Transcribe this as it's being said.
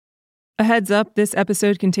A heads up, this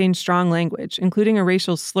episode contains strong language, including a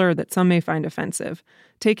racial slur that some may find offensive.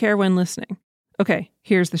 Take care when listening. Okay,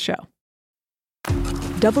 here's the show.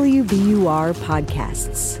 WBUR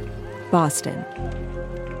Podcasts, Boston.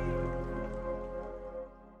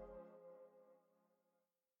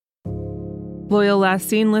 Loyal Last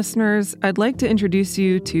Scene listeners, I'd like to introduce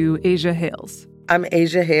you to Asia Hales. I'm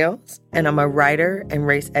Asia Hales, and I'm a writer and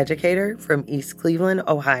race educator from East Cleveland,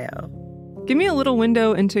 Ohio. Give me a little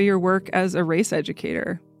window into your work as a race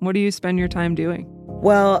educator. What do you spend your time doing?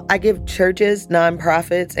 Well, I give churches,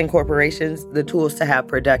 nonprofits, and corporations the tools to have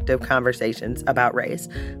productive conversations about race,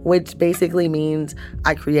 which basically means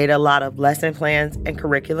I create a lot of lesson plans and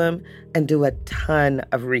curriculum and do a ton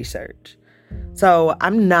of research. So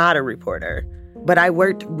I'm not a reporter, but I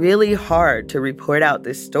worked really hard to report out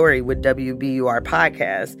this story with WBUR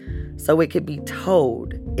Podcast so it could be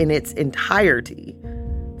told in its entirety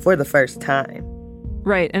for the first time.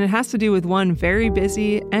 Right, and it has to do with one very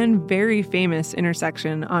busy and very famous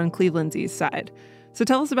intersection on Cleveland's east side. So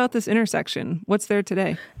tell us about this intersection. What's there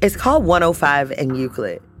today? It's called 105 and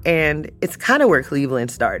Euclid, and it's kind of where Cleveland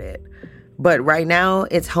started. But right now,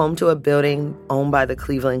 it's home to a building owned by the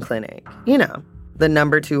Cleveland Clinic. You know, the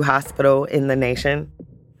 #2 hospital in the nation.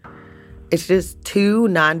 It's just two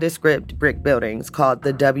nondescript brick buildings called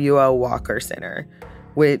the W.O. Walker Center,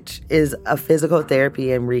 which is a physical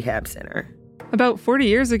therapy and rehab center. About 40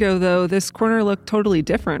 years ago, though, this corner looked totally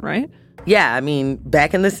different, right? Yeah, I mean,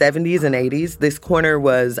 back in the 70s and 80s, this corner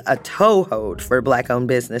was a toehold for Black-owned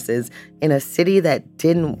businesses in a city that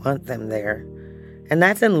didn't want them there. And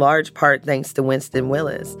that's in large part thanks to Winston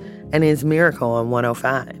Willis and his miracle on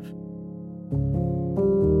 105.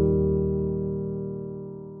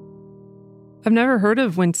 I've never heard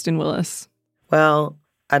of Winston Willis. Well,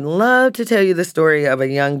 I'd love to tell you the story of a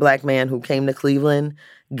young Black man who came to Cleveland,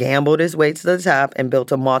 gambled his way to the top, and built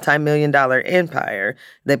a multi-million-dollar empire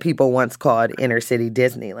that people once called inner-city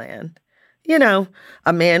Disneyland. You know,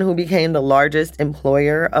 a man who became the largest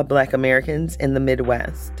employer of Black Americans in the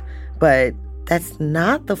Midwest. But that's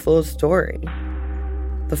not the full story.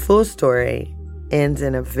 The full story ends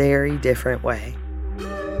in a very different way.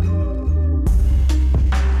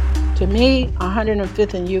 To me,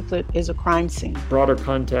 105th and Euclid is a crime scene. Broader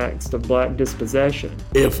context of Black dispossession.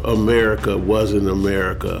 If America wasn't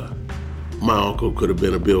America, my uncle could have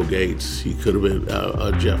been a Bill Gates. He could have been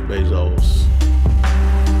a Jeff Bezos.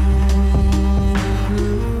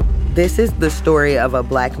 This is the story of a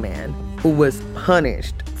Black man who was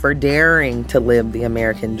punished for daring to live the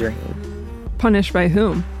American dream. Punished by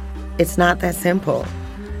whom? It's not that simple.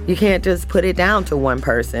 You can't just put it down to one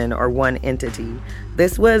person or one entity.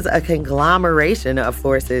 This was a conglomeration of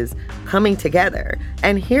forces coming together.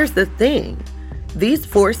 And here's the thing. These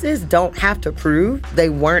forces don't have to prove they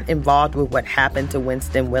weren't involved with what happened to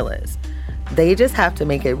Winston Willis. They just have to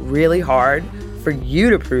make it really hard for you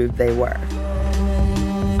to prove they were.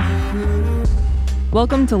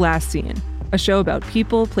 Welcome to Last Scene, a show about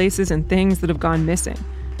people, places, and things that have gone missing,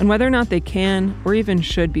 and whether or not they can or even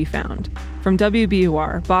should be found. From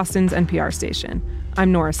WBUR, Boston's NPR station,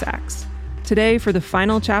 I'm Nora Sachs. Today, for the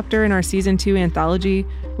final chapter in our Season 2 anthology,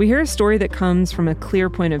 we hear a story that comes from a clear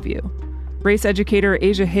point of view. Race educator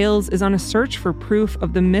Asia Hales is on a search for proof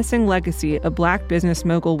of the missing legacy of Black business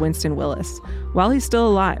mogul Winston Willis while he's still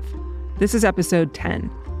alive. This is episode 10,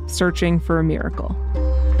 Searching for a Miracle.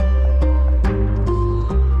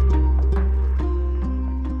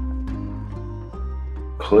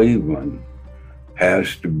 Cleveland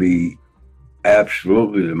has to be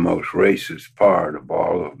absolutely the most racist part of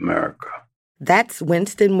all of America. That's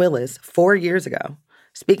Winston Willis 4 years ago,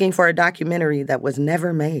 speaking for a documentary that was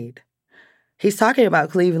never made. He's talking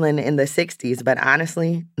about Cleveland in the 60s, but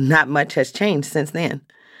honestly, not much has changed since then.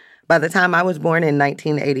 By the time I was born in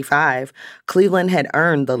 1985, Cleveland had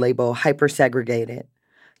earned the label hyper-segregated.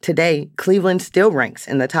 Today, Cleveland still ranks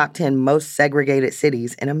in the top 10 most segregated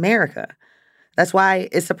cities in America. That's why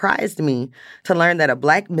it surprised me to learn that a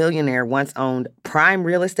Black millionaire once owned prime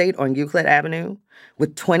real estate on Euclid Avenue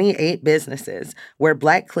with 28 businesses where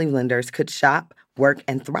Black Clevelanders could shop, work,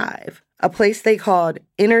 and thrive. A place they called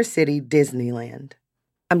inner-city Disneyland.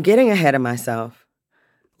 I'm getting ahead of myself.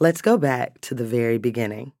 Let's go back to the very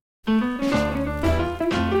beginning.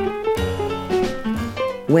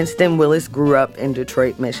 Winston Willis grew up in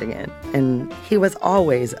Detroit, Michigan, and he was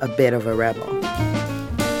always a bit of a rebel.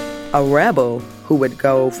 A rebel who would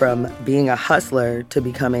go from being a hustler to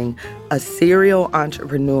becoming a serial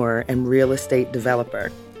entrepreneur and real estate developer.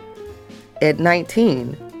 At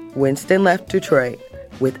 19, Winston left Detroit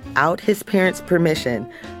without his parents' permission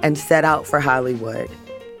and set out for Hollywood.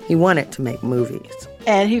 He wanted to make movies.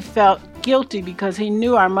 And he felt guilty because he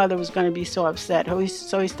knew our mother was going to be so upset.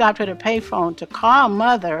 So he stopped at a payphone to call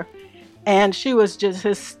Mother, and she was just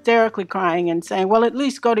hysterically crying and saying, well, at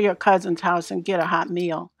least go to your cousin's house and get a hot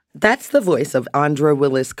meal. That's the voice of Andra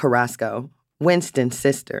Willis Carrasco, Winston's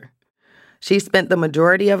sister. She spent the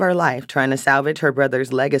majority of her life trying to salvage her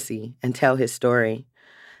brother's legacy and tell his story.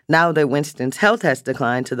 Now that Winston's health has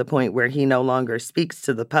declined to the point where he no longer speaks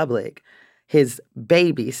to the public, his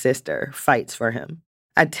baby sister fights for him.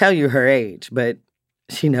 I'd tell you her age, but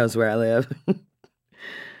she knows where I live.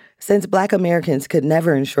 Since Black Americans could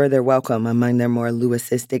never ensure their welcome among their more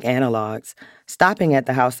Lewisistic analogs, stopping at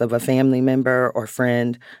the house of a family member or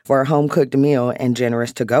friend for a home-cooked meal and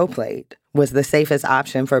generous to-go plate was the safest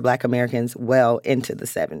option for Black Americans well into the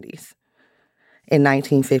 70s. In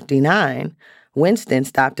 1959, Winston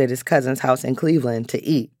stopped at his cousin's house in Cleveland to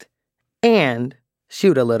eat and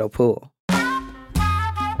shoot a little pool.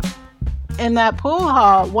 In that pool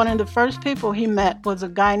hall, one of the first people he met was a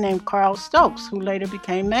guy named Carl Stokes, who later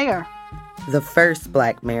became mayor. The first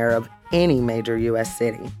Black mayor of any major U.S.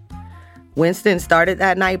 city. Winston started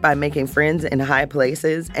that night by making friends in high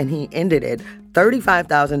places, and he ended it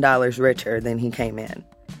 $35,000 richer than he came in.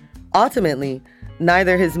 Ultimately,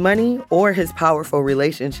 neither his money or his powerful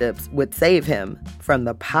relationships would save him from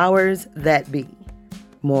the powers that be.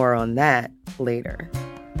 More on that later.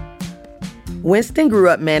 Winston grew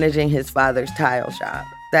up managing his father's tile shop.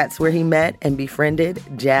 That's where he met and befriended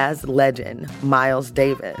jazz legend Miles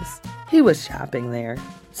Davis. He was shopping there.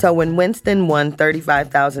 So when Winston won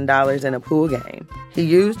 $35,000 in a pool game, he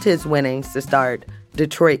used his winnings to start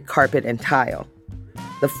Detroit Carpet and Tile,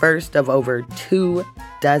 the first of over 24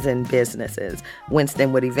 businesses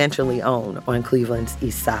Winston would eventually own on Cleveland's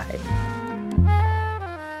East Side.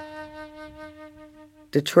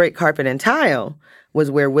 Detroit Carpet and Tile was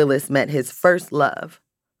where Willis met his first love,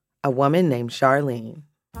 a woman named Charlene.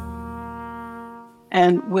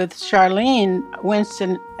 And with Charlene,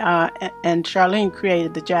 Winston and Charlene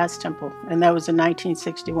created the Jazz Temple, and that was in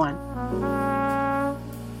 1961.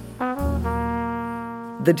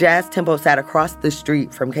 The Jazz Temple sat across the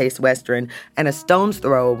street from Case Western and a stone's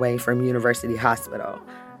throw away from University Hospital.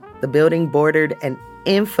 The building bordered an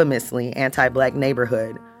infamously anti-Black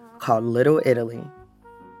neighborhood called Little Italy.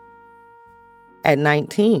 At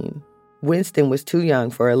 19, Winston was too young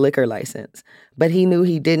for a liquor license, but he knew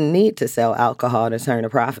he didn't need to sell alcohol to turn a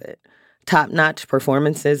profit. Top-notch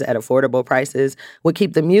performances at affordable prices would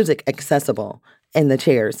keep the music accessible and the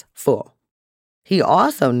chairs full. He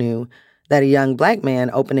also knew that a young Black man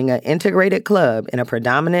opening an integrated club in a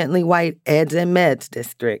predominantly white eds and meds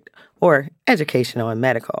district, or educational and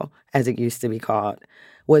medical, as it used to be called,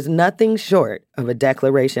 was nothing short of a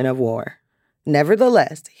declaration of war.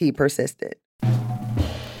 Nevertheless, he persisted.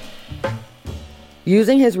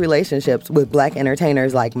 Using his relationships with Black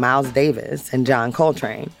entertainers like Miles Davis and John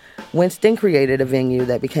Coltrane, Winston created a venue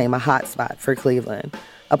that became a hotspot for Cleveland,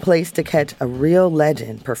 a place to catch a real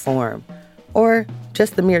legend perform, or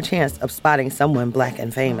just the mere chance of spotting someone Black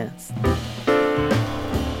and famous.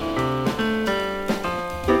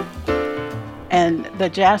 And the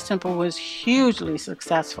Jazz Temple was hugely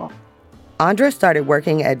successful. Andra started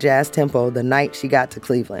working at Jazz Temple the night she got to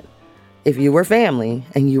Cleveland. If you were family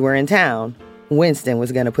and you were in town, Winston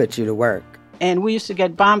was going to put you to work. And we used to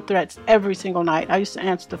get bomb threats every single night. I used to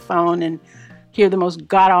answer the phone and hear the most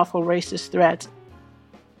god-awful racist threats.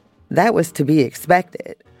 That was to be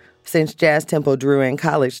expected, since Jazz Temple drew in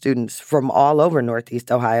college students from all over Northeast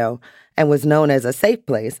Ohio and was known as a safe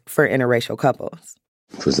place for interracial couples.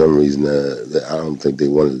 For some reason, I don't think they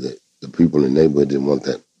wanted the people in the neighborhood didn't want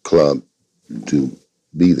that club to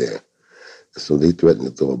be there. So they threatened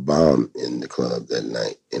to throw a bomb in the club that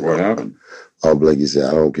night. And what happened? All Blakey said,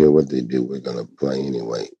 I don't care what they do, we're going to play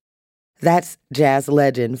anyway. That's jazz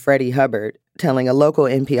legend Freddie Hubbard telling a local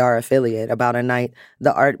NPR affiliate about a night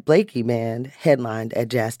the Art Blakey Band headlined at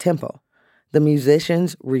Jazz Temple. The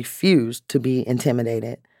musicians refused to be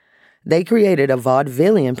intimidated. They created a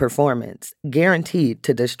vaudevillian performance guaranteed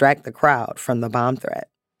to distract the crowd from the bomb threat.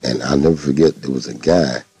 And I'll never forget, there was a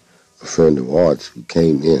guy, a friend of Art's, who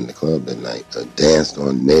came in the club that night, danced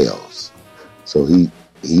on nails. So he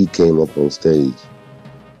came up on stage,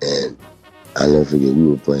 and I'll never forget, we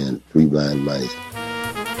were playing Three Blind Mice.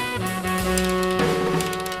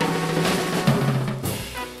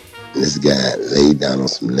 And this guy laid down on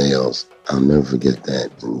some nails. I'll never forget that.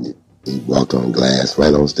 And he walked on glass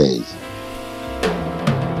right on stage.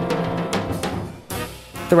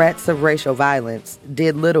 Threats of racial violence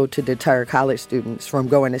did little to deter college students from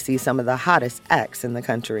going to see some of the hottest acts in the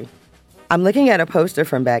country. I'm looking at a poster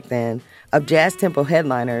from back then of Jazz Temple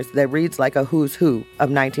headliners that reads like a who's who of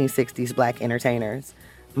 1960s Black entertainers.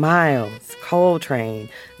 Miles, Coltrane,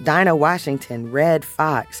 Dinah Washington, Red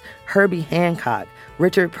Fox, Herbie Hancock,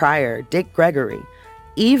 Richard Pryor, Dick Gregory,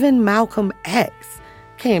 even Malcolm X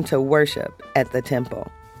came to worship at the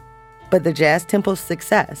temple. But the Jazz Temple's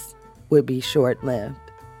success would be short-lived.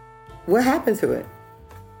 What happened to it?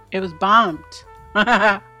 It was bombed.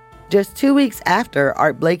 Just 2 weeks after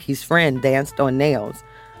Art Blakey's friend danced on nails,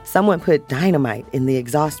 someone put dynamite in the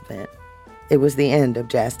exhaust vent. It was the end of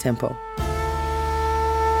Jazz Temple.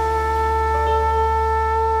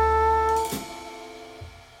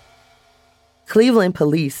 Cleveland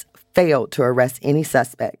police failed to arrest any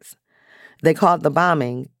suspects. They called the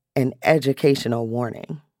bombing an educational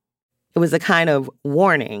warning. It was a kind of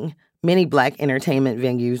warning many Black entertainment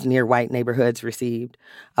venues near white neighborhoods received,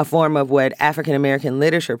 a form of what African-American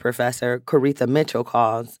literature professor Coretha Mitchell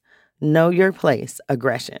calls know your place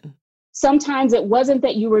aggression. Sometimes it wasn't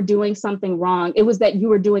that you were doing something wrong. It was that you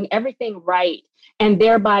were doing everything right and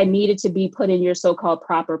thereby needed to be put in your so-called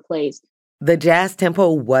proper place. The Jazz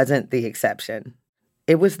Temple wasn't the exception.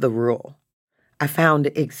 It was the rule. I found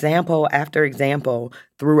example after example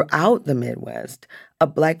throughout the Midwest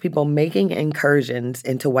of Black people making incursions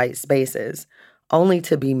into white spaces, only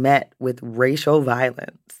to be met with racial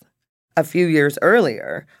violence. A few years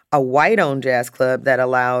earlier, a white-owned jazz club that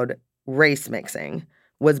allowed race mixing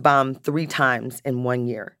was bombed 3 times in 1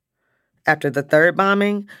 year. After the third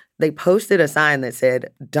bombing, they posted a sign that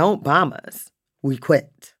said, "Don't bomb us, we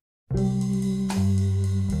quit."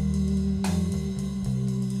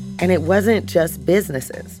 And it wasn't just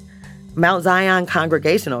businesses. Mount Zion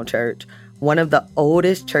Congregational Church, one of the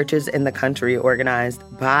oldest churches in the country organized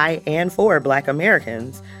by and for Black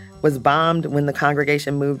Americans, was bombed when the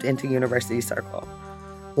congregation moved into University Circle.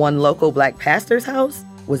 One local Black pastor's house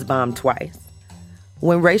was bombed twice.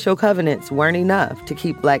 When racial covenants weren't enough to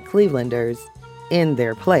keep Black Clevelanders in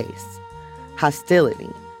their place,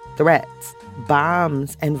 hostility, threats,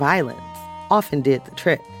 bombs, and violence often did the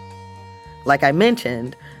trick. Like I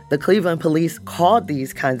mentioned, the Cleveland police called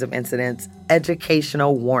these kinds of incidents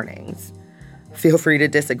educational warnings. Feel free to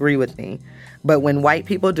disagree with me, but when white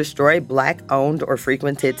people destroy Black-owned or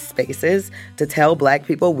frequented spaces to tell Black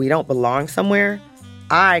people we don't belong somewhere,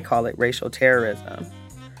 I call it racial terrorism.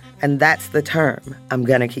 And that's the term I'm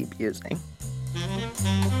gonna keep using.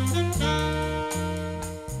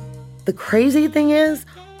 The crazy thing is,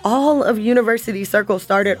 all of University Circle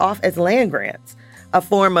started off as land grants, a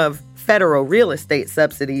form of federal real estate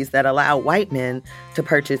subsidies that allow white men to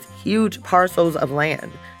purchase huge parcels of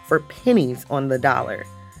land for pennies on the dollar.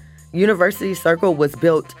 University Circle was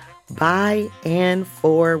built by and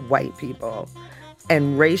for white people,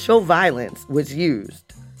 and racial violence was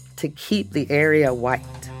used to keep the area white.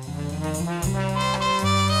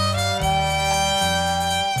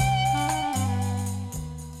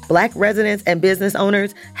 Black residents and business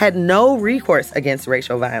owners had no recourse against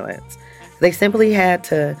racial violence. They simply had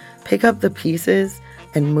to pick up the pieces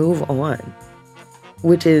and move on,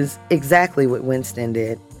 which is exactly what Winston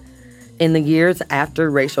did. In the years after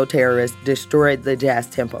racial terrorists destroyed the Jazz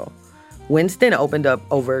Temple, Winston opened up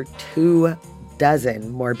over 24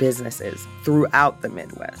 more businesses throughout the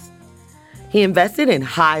Midwest. He invested in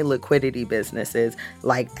high liquidity businesses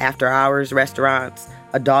like after-hours restaurants,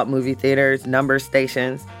 adult movie theaters, number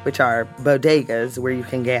stations, which are bodegas where you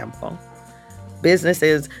can gamble.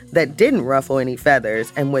 Businesses that didn't ruffle any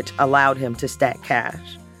feathers and which allowed him to stack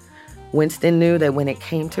cash. Winston knew that when it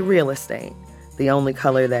came to real estate, the only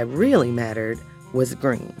color that really mattered was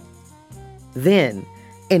green. Then,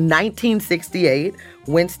 in 1968,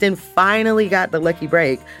 Winston finally got the lucky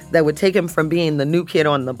break that would take him from being the new kid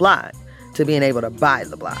on the block to being able to buy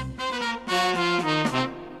the block.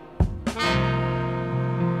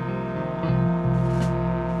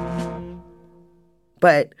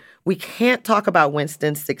 But we can't talk about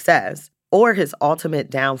Winston's success or his ultimate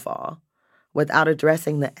downfall without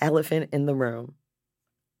addressing the elephant in the room,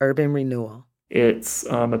 urban renewal. It's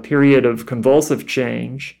a period of convulsive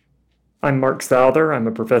change. I'm Mark Souther. I'm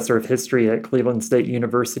a professor of history at Cleveland State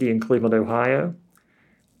University in Cleveland, Ohio.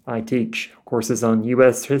 I teach courses on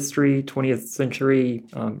U.S. history, 20th century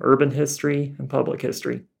urban history, and public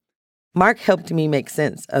history. Mark helped me make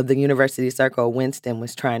sense of the University Circle Winston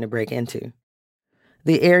was trying to break into.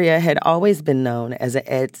 The area had always been known as an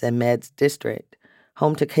Eds and Meds district,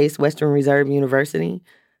 home to Case Western Reserve University,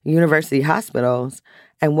 university hospitals,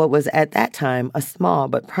 and what was at that time a small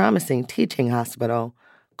but promising teaching hospital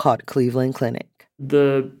called Cleveland Clinic.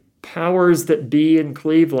 The powers that be in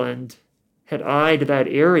Cleveland had eyed that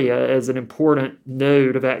area as an important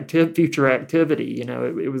node of future activity. You know,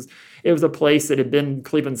 it was a place that had been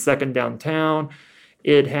Cleveland's second downtown.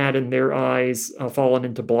 It had, in their eyes, fallen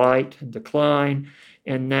into blight and decline.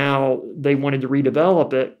 and now they wanted to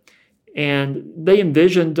redevelop it. And they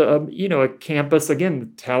envisioned, a campus,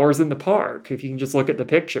 again, towers in the park. If you can just look at the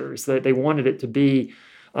pictures, they wanted it to be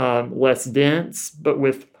less dense, but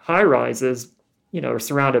with high rises,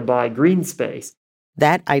 surrounded by green space.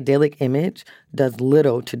 That idyllic image does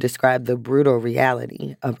little to describe the brutal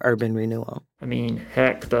reality of urban renewal. I mean,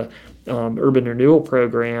 heck, the urban renewal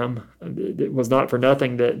program, it was not for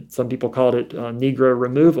nothing that some people called it Negro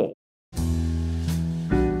removal.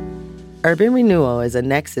 Urban renewal is a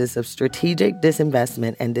nexus of strategic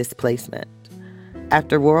disinvestment and displacement.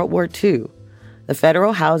 After World War II, the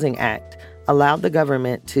Federal Housing Act allowed the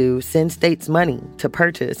government to send states money to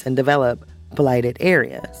purchase and develop blighted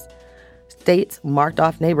areas. States marked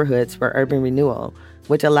off neighborhoods for urban renewal,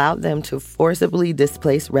 which allowed them to forcibly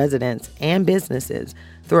displace residents and businesses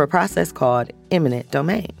through a process called eminent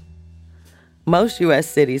domain. Most U.S.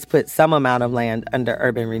 cities put some amount of land under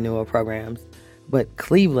urban renewal programs, but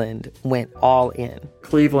Cleveland went all in.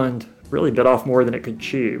 Cleveland really bit off more than it could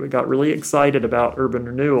chew. It got really excited about urban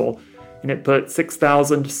renewal, and it put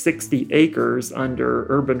 6,060 acres under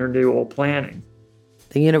urban renewal planning.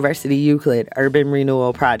 The University Euclid Urban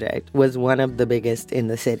Renewal Project was one of the biggest in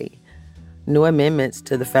the city. New amendments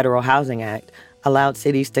to the Federal Housing Act allowed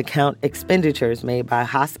cities to count expenditures made by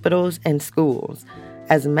hospitals and schools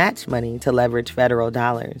as match money to leverage federal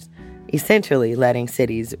dollars, essentially letting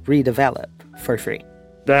cities redevelop for free.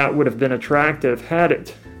 That would have been attractive had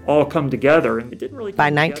it all come together, and it didn't really come By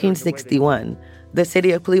together 1961, the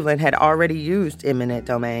city of Cleveland had already used eminent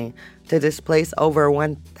domain to displace over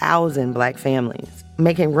 1,000 Black families,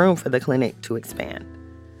 making room for the clinic to expand.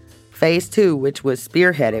 Phase 2, which was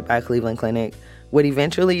spearheaded by Cleveland Clinic, would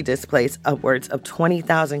eventually displace upwards of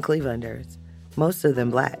 20,000 Clevelanders, most of them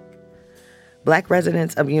Black. Black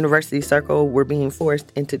residents of University Circle were being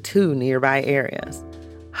forced into 2 nearby areas,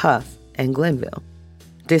 Huff and Glenville.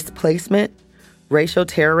 Displacement, racial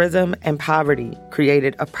terrorism, and poverty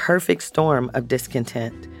created a perfect storm of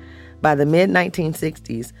discontent. By the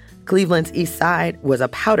mid-1960s, Cleveland's East Side was a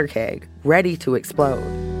powder keg ready to explode.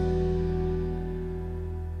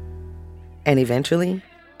 And eventually,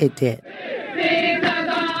 it did. Things are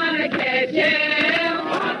gonna get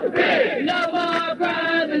jail. No more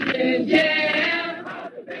brothers in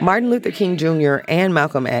jail. Martin Luther King Jr. and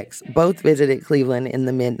Malcolm X both visited Cleveland in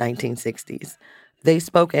the mid-1960s. They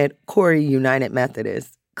spoke at Corey United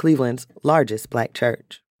Methodist, Cleveland's largest Black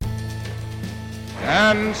church.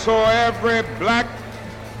 And so every Black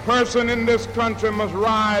person in this country must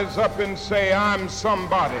rise up and say, I'm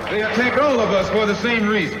somebody. They attack all of us for the same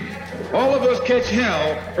reason. All of us catch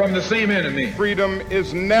hell from the same enemy. Freedom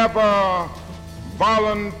is never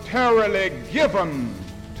voluntarily given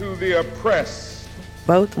to the oppressed.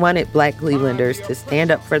 Both wanted Black Clevelanders to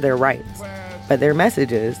stand up for their rights, but their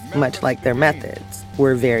messages, much like their methods,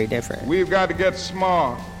 were very different. We've got to get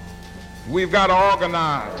smart. We've got to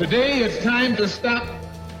organize. Today it's time to stop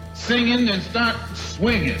singing and start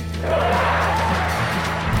swinging.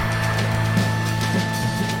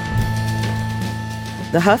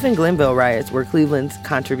 The Huff and Glenville riots were Cleveland's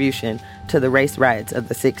contribution to the race riots of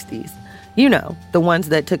the 60s. You know, the ones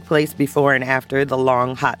that took place before and after the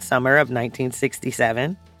long, hot summer of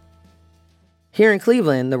 1967. Here in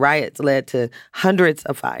Cleveland, the riots led to hundreds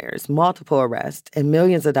of fires, multiple arrests, and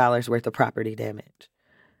millions of dollars worth of property damage.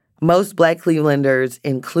 Most Black Clevelanders,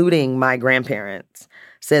 including my grandparents,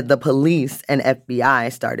 said the police and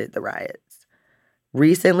FBI started the riots.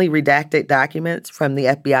 Recently redacted documents from the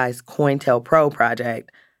FBI's COINTELPRO project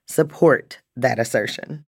support that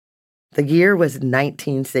assertion. The year was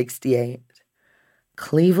 1968.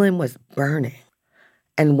 Cleveland was burning,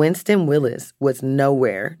 and Winston Willis was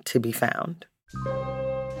nowhere to be found.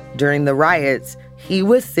 During the riots, he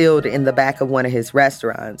was sealed in the back of one of his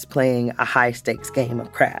restaurants playing a high-stakes game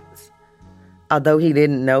of craps. Although he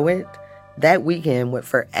didn't know it, that weekend would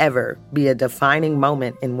forever be a defining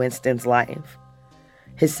moment in Winston's life.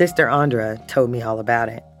 His sister Andra told me all about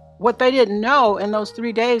it. What they didn't know in those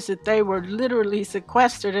 3 days that they were literally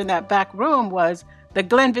sequestered in that back room was the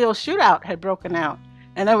Glenville shootout had broken out,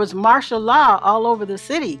 and there was martial law all over the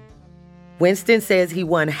city. Winston says he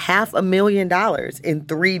won $500,000 in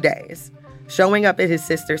 3 days, showing up at his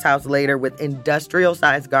sister's house later with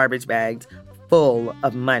industrial-sized garbage bags full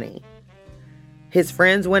of money. His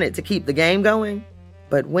friends wanted to keep the game going,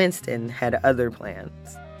 but Winston had other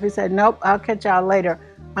plans. He said, nope, I'll catch y'all later.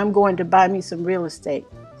 I'm going to buy me some real estate.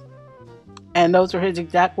 And those were his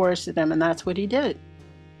exact words to them, and that's what he did.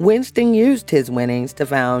 Winston used his winnings to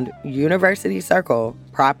found University Circle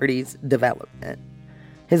Properties Development.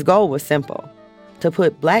 His goal was simple, to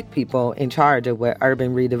put Black people in charge of what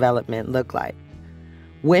urban redevelopment looked like.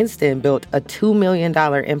 Winston built a $2 million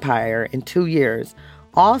empire in 2 years,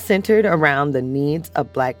 all centered around the needs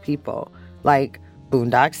of Black people, like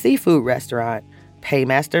Boondock Seafood Restaurant,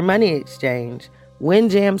 Paymaster Money Exchange,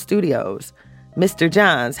 Windjam Studios, Mr.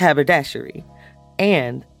 John's Haberdashery,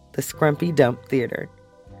 and the Scrumpy Dump Theater.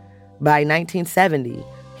 By 1970,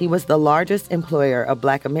 he was the largest employer of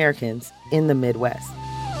Black Americans in the Midwest.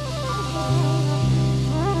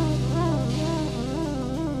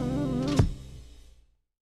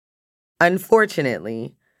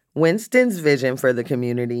 Unfortunately, Winston's vision for the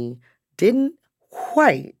community didn't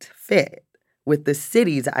quite fit with the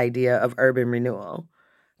city's idea of urban renewal.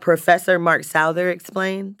 Professor Mark Souther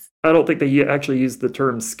explains. I don't think they actually used the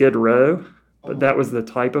term Skid Row, but that was the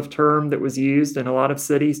type of term that was used in a lot of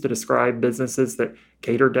cities to describe businesses that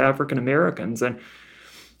catered to African Americans. And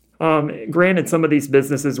granted, some of these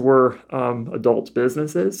businesses were adult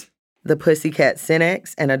businesses. The Pussycat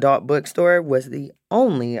Cinex, an adult bookstore, was the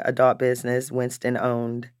only adult business Winston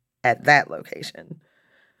owned at that location.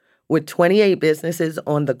 With 28 businesses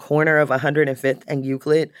on the corner of 105th and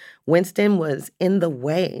Euclid, Winston was in the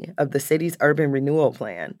way of the city's urban renewal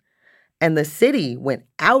plan. And the city went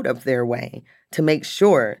out of their way to make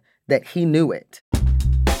sure that he knew it.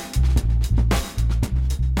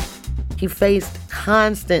 He faced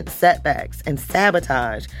constant setbacks and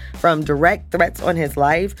sabotage, from direct threats on his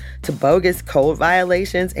life to bogus code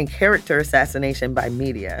violations and character assassination by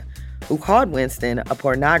media, who called Winston a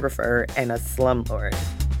pornographer and a slumlord.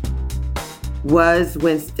 Was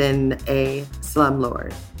Winston a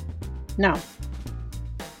slumlord? No.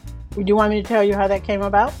 Do you want me to tell you how that came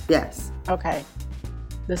about? Yes. Okay.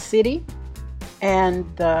 The city and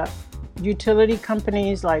the utility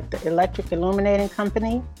companies, like the Electric Illuminating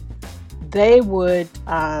Company, they would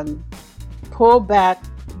pull back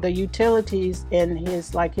the utilities in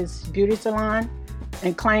his beauty salon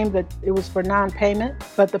and claim that it was for non-payment,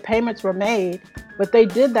 but the payments were made. But they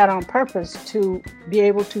did that on purpose to be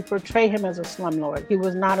able to portray him as a slumlord. He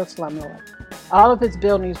was not a slumlord. All of his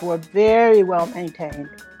buildings were very well maintained,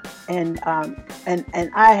 and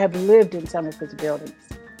I have lived in some of his buildings,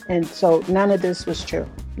 and so none of this was true.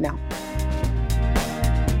 No.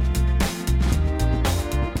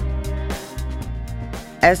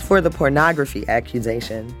 As for the pornography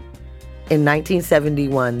accusation, in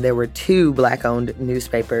 1971, there were 2 Black-owned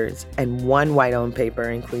newspapers and 1 white-owned paper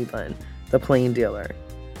in Cleveland, The Plain Dealer.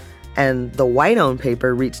 And the white-owned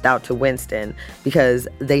paper reached out to Winston because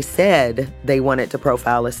they said they wanted to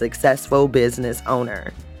profile a successful business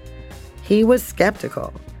owner. He was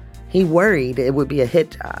skeptical. He worried it would be a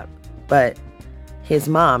hit job, but his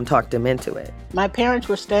mom talked him into it. My parents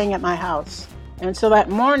were staying at my house. And so that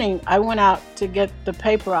morning, I went out to get the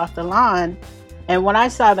paper off the lawn. And when I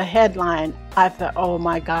saw the headline, I thought, oh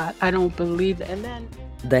my God, I don't believe it. And then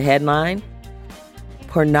the headline?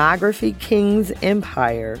 Pornography King's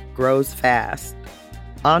Empire Grows Fast.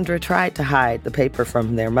 Andra tried to hide the paper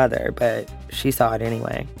from their mother, but she saw it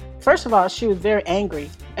anyway. First of all, she was very angry.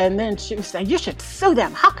 And then she was saying, you should sue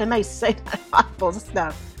them. How can they say that awful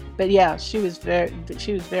stuff? But yeah, she was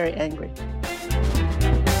very angry.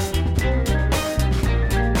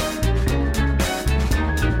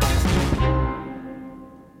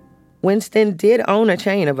 Winston did own a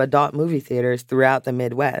chain of adult movie theaters throughout the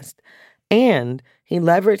Midwest, and he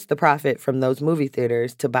leveraged the profit from those movie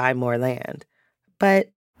theaters to buy more land. But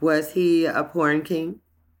was he a porn king?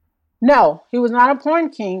 No, he was not a porn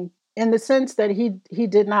king in the sense that he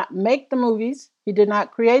did not make the movies, he did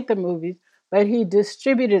not create the movies, but he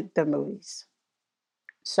distributed the movies.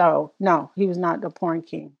 So, no, he was not a porn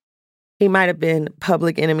king. He might have been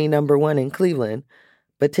public enemy number 1 in Cleveland,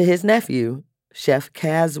 but to his nephew, Chef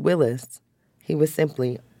Kaz Willis, he was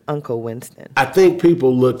simply Uncle Winston. I think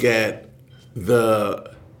people look at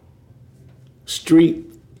the street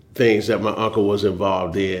things that my uncle was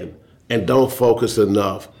involved in and don't focus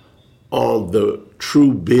enough on the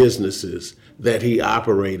true businesses that he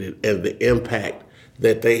operated and the impact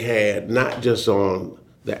that they had, not just on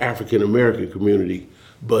the African American community,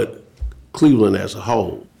 but Cleveland as a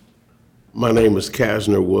whole. My name is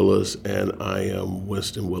Kasner Willis, and I am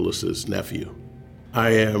Winston Willis's nephew.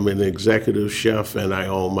 I am an executive chef, and I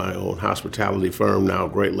own my own hospitality firm now,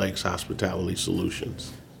 Great Lakes Hospitality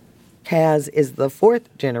Solutions. Kaz is the 4th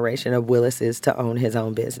generation of Willis's to own his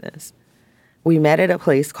own business. We met at a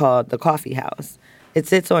place called The Coffee House. It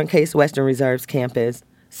sits on Case Western Reserve's campus,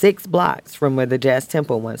 6 blocks from where the Jazz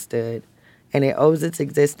Temple once stood, and it owes its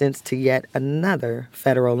existence to yet another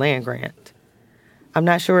federal land grant. I'm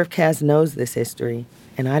not sure if Kaz knows this history,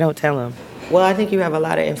 and I don't tell him. Well, I think you have a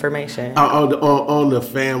lot of information. On the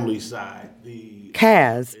family side.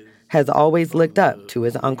 Kaz has always looked up to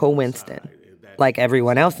his Uncle Winston, Like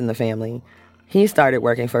everyone else in the family, he started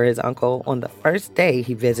working for his uncle on the first day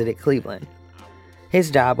he visited Cleveland. His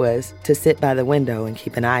job was to sit by the window and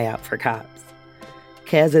keep an eye out for cops.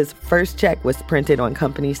 Kez's first check was printed on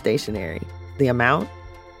company stationery. The amount?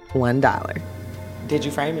 $1. Did you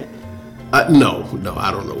frame it? No, I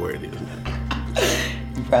don't know where it is.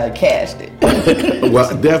 You probably cashed it.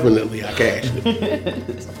 Well, definitely I cashed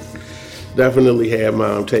it. Definitely had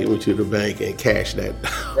Mom take me to the bank and cash that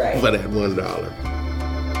for that $1.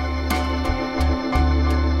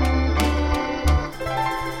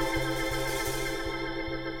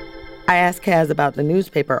 I asked Kez about the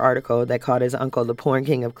newspaper article that called his uncle the porn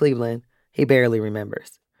king of Cleveland. He barely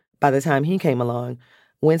remembers. By the time he came along,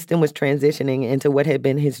 Winston was transitioning into what had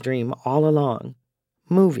been his dream all along,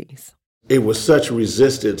 movies. It was such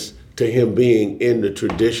resistance to him being in the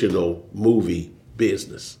traditional movie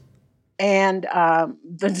business. And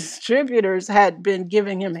the distributors had been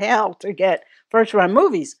giving him hell to get first-run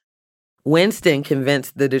movies. Winston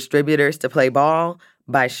convinced the distributors to play ball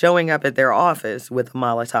by showing up at their office with a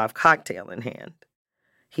Molotov cocktail in hand.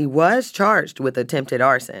 He was charged with attempted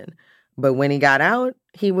arson, but when he got out,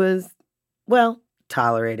 he was,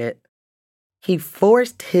 tolerated. He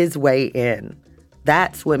forced his way in.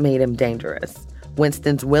 That's what made him dangerous.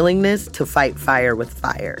 Winston's willingness to fight fire with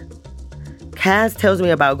fire. Kaz tells me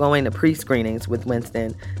about going to pre-screenings with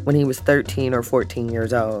Winston when he was 13 or 14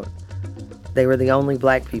 years old. They were the only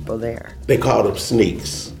black people there. They called them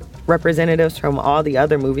sneaks. Representatives from all the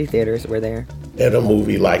other movie theaters were there. And a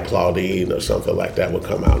movie like Claudine or something like that would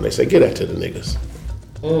come out and they say, "Get that to the niggas."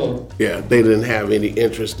 Yeah, they didn't have any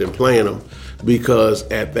interest in playing them because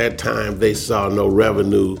at that time they saw no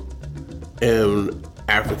revenue in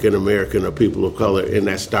African American or people of color in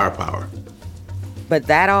that star power. But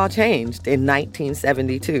that all changed in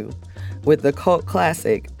 1972 with the cult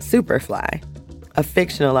classic Superfly, a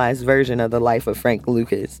fictionalized version of the life of Frank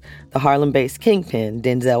Lucas, the Harlem-based kingpin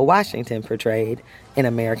Denzel Washington portrayed in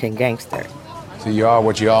American Gangster. So you are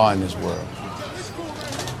what you are in this world.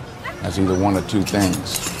 That's either one or two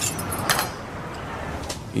things.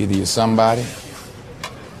 Either you're somebody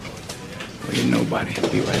or you're nobody.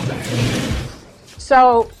 Be right back.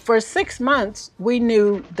 So for 6 months, we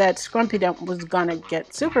knew that Scrumpy Dump was gonna get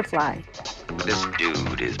Superfly. This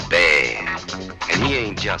dude is bad, and he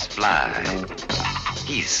ain't just fly.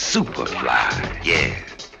 He's super fly, yeah.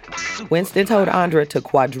 Winston told Andra to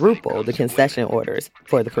quadruple the concession orders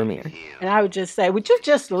for the premiere. And I would just say, would you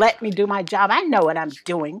just let me do my job? I know what I'm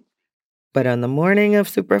doing. But on the morning of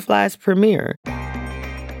Superfly's premiere,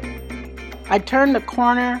 I turned the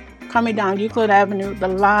corner, coming down Euclid Avenue. The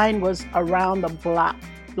line was around the block,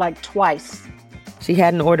 like twice. She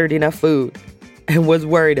hadn't ordered enough food and was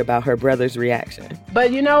worried about her brother's reaction.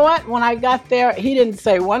 But you know what? When I got there, he didn't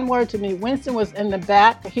say one word to me. Winston was in the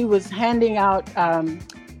back. He was handing out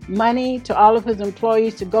money to all of his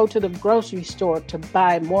employees to go to the grocery store to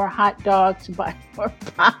buy more hot dogs, to buy more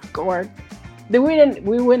popcorn. Then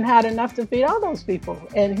we wouldn't have enough to feed all those people.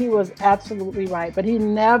 And he was absolutely right. But he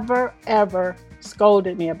never, ever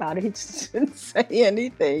scolded me about it. He just didn't say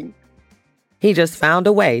anything. He just found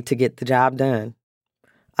a way to get the job done.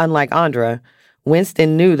 Unlike Andra,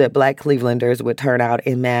 Winston knew that black Clevelanders would turn out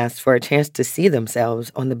en masse for a chance to see themselves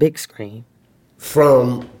on the big screen.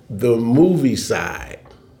 From the movie side,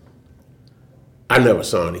 I never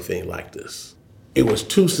saw anything like this. It was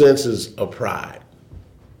two senses of pride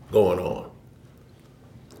going on.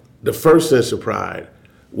 The first sense of pride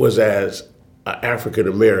was as an African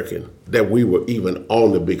American that we were even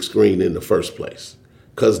on the big screen in the first place,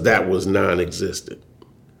 because that was non-existent.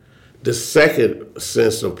 The second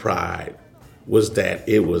sense of pride was that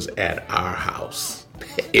it was at our house.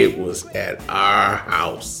 It was at our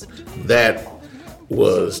house. That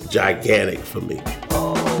was gigantic for me.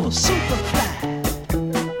 Oh, Superfly,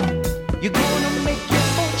 you're gonna make your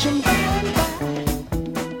fortune.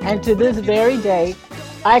 And to this very day,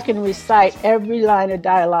 I can recite every line of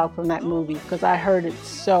dialogue from that movie because I heard it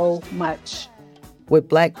so much. With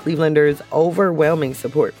black Clevelanders' overwhelming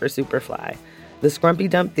support for Superfly, the Scrumpy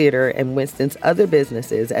Dump Theater and Winston's other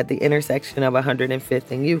businesses at the intersection of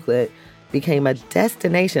 105th and Euclid became a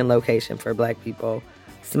destination location for black people,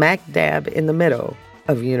 smack dab in the middle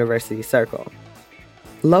of University Circle.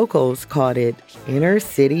 Locals called it Inner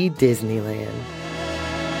City Disneyland.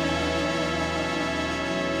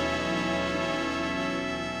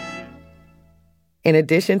 In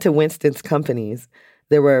addition to Winston's companies,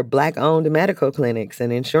 there were black-owned medical clinics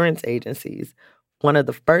and insurance agencies, one of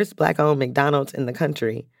the first black-owned McDonald's in the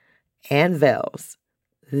country, and Vels,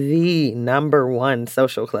 the #1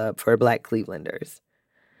 social club for black Clevelanders.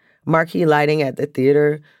 Marquee lighting at the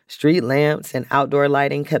theater, street lamps, and outdoor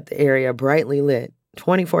lighting kept the area brightly lit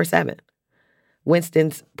 24/7.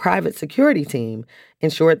 Winston's private security team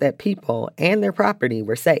ensured that people and their property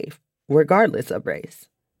were safe, regardless of race.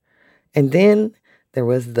 And then there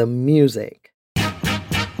was the music.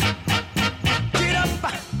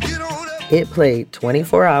 It played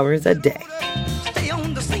 24 hours a day.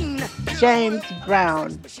 James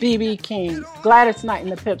Brown, B.B. King, Gladys Knight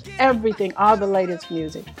and the Pips, everything, all the latest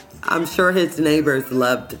music. I'm sure his neighbors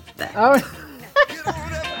loved that. Oh.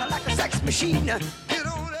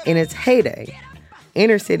 In its heyday,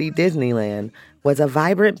 inner city Disneyland was a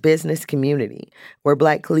vibrant business community where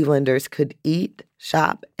Black Clevelanders could eat,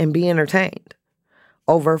 shop, and be entertained.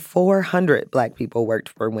 Over 400 Black people worked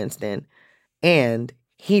for Winston, and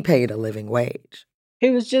he paid a living wage. He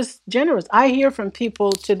was just generous. I hear from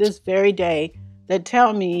people to this very day that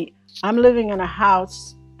tell me, I'm living in a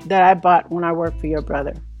house that I bought when I worked for your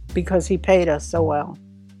brother because he paid us so well.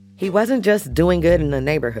 He wasn't just doing good in the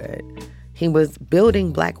neighborhood. He was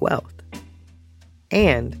building Black wealth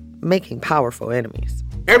and making powerful enemies.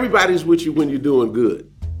 Everybody's with you when you're doing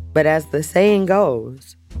good. But as the saying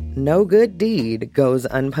goes, no good deed goes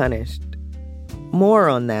unpunished. More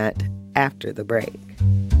on that after the break.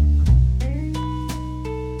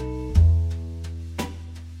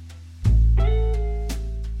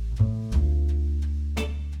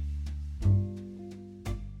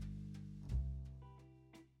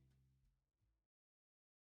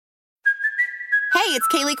 Hey, it's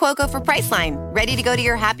Kaylee Cuoco for Priceline. Ready to go to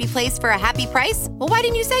your happy place for a happy price? Well, why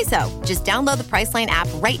didn't you say so? Just download the Priceline app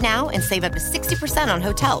right now and save up to 60% on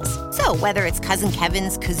hotels. So whether it's Cousin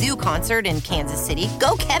Kevin's Kazoo Concert in Kansas City,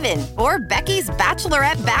 go Kevin, or Becky's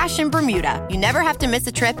Bachelorette Bash in Bermuda, you never have to miss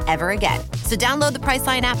a trip ever again. So download the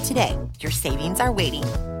Priceline app today. Your savings are waiting.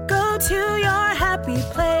 Go to your happy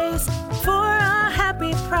place for a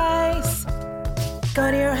happy price.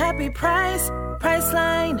 Go to your happy price,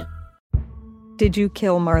 Priceline. Did you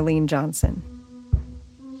kill Marlene Johnson?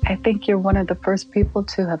 I think you're one of the first people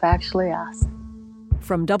to have actually asked.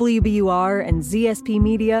 From WBUR and ZSP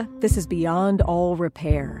Media, this is Beyond All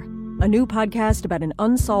Repair, a new podcast about an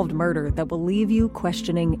unsolved murder that will leave you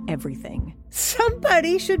questioning everything.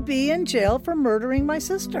 Somebody should be in jail for murdering my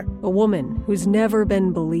sister. A woman who's never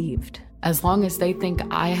been believed. As long as they think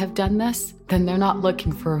I have done this, then they're not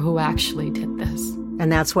looking for who actually did this.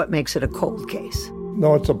 And that's what makes it a cold case.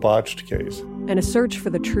 No, it's a botched case. And a search for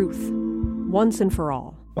the truth, once and for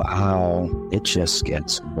all. Wow, it just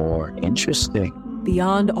gets more interesting.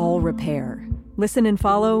 Beyond All Repair. Listen and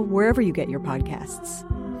follow wherever you get your podcasts.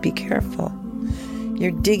 Be careful.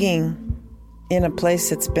 You're digging in a place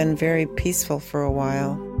that's been very peaceful for a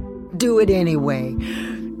while. Do it anyway.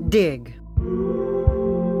 Dig.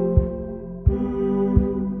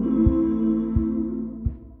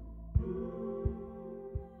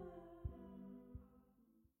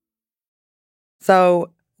 So,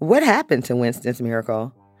 what happened to Winston's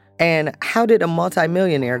miracle? And how did a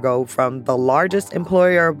multimillionaire go from the largest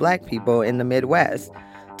employer of Black people in the Midwest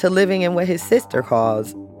to living in what his sister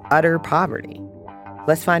calls utter poverty?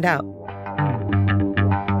 Let's find out.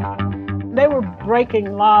 They were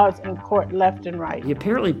breaking laws in court left and right. He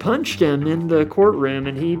apparently punched him in the courtroom,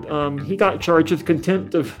 and he got charged with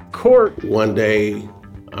contempt of court. One day,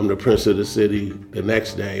 I'm the prince of the city. The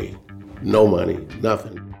next day, no money,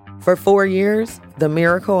 nothing. For 4 years, the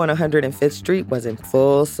miracle on 105th Street was in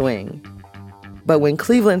full swing. But when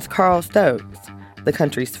Cleveland's Carl Stokes, the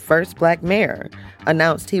country's first Black mayor,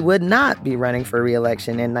 announced he would not be running for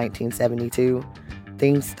re-election in 1972,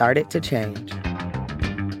 things started to change.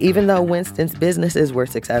 Even though Winston's businesses were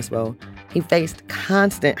successful, he faced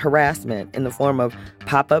constant harassment in the form of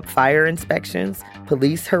pop-up fire inspections,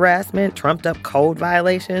 police harassment, trumped-up code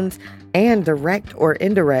violations, and direct or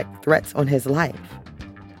indirect threats on his life.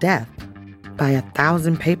 Death by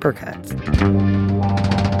 1,000 paper cuts.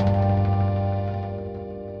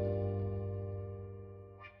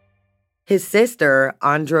 His sister,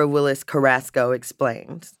 Andra Willis Carrasco,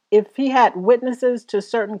 explains. If he had witnesses to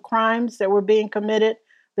certain crimes that were being committed,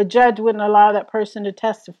 the judge wouldn't allow that person to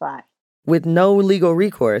testify. With no legal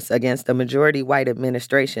recourse against a majority white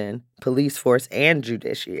administration, police force, and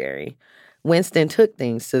judiciary, Winston took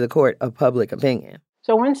things to the court of public opinion.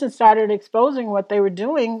 So Winston started exposing what they were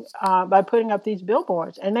doing by putting up these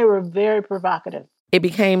billboards, and they were very provocative. It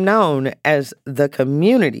became known as the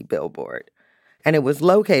Community Billboard, and it was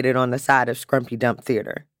located on the side of Scrumpy Dump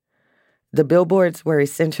Theater. The billboards were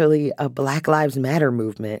essentially a Black Lives Matter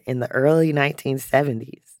movement in the early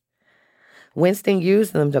 1970s. Winston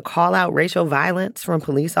used them to call out racial violence from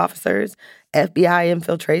police officers, FBI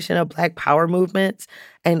infiltration of Black Power movements,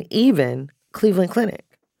 and even Cleveland Clinic.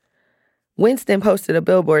 Winston posted a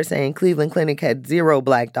billboard saying Cleveland Clinic had 0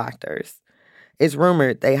 Black doctors. It's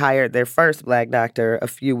rumored they hired their first Black doctor a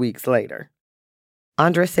few weeks later.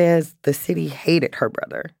 Andra says the city hated her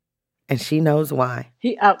brother, and she knows why.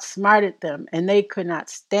 He outsmarted them, and they could not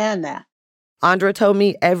stand that. Andra told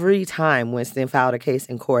me every time Winston filed a case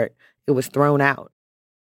in court, it was thrown out.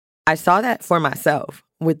 I saw that for myself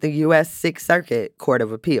with the U.S. Sixth Circuit Court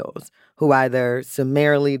of Appeals, who either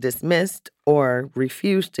summarily dismissed or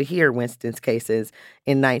refused to hear Winston's cases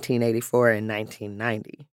in 1984 and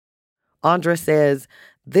 1990. Andra says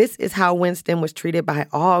this is how Winston was treated by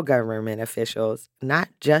all government officials, not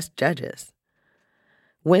just judges.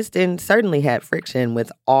 Winston certainly had friction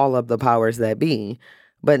with all of the powers that be,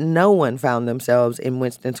 but no one found themselves in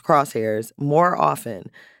Winston's crosshairs more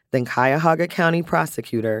often than Cuyahoga County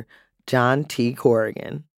prosecutor John T.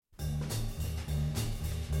 Corrigan.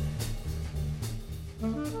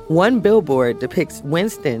 One billboard depicts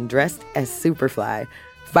Winston dressed as Superfly,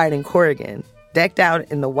 fighting Corrigan, decked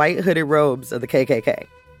out in the white hooded robes of the KKK.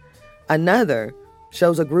 Another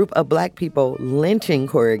shows a group of Black people lynching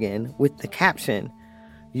Corrigan with the caption,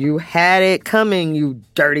 "You had it coming, you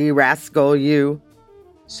dirty rascal, you."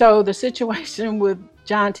 So the situation with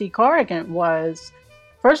John T. Corrigan was,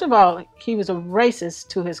 first of all, he was a racist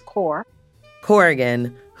to his core.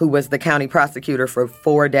 Corrigan, who was the county prosecutor for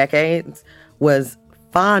 4 decades, was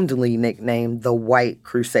fondly nicknamed the White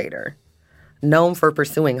Crusader, known for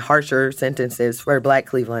pursuing harsher sentences for Black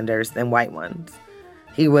Clevelanders than white ones.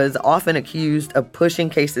 He was often accused of pushing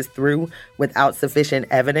cases through without sufficient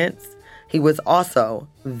evidence. He was also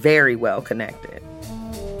very well connected.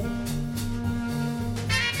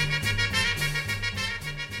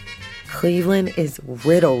 Cleveland is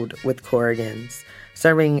riddled with Corrigans,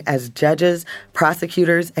 serving as judges,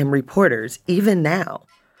 prosecutors, and reporters even now.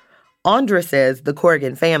 Andra says the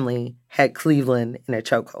Corrigan family had Cleveland in a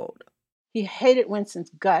chokehold. He hated Winston's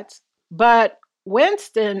guts, but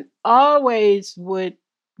Winston always would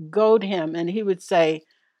goad him, and he would say,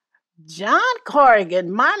 "John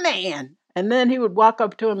Corrigan, my man." And then he would walk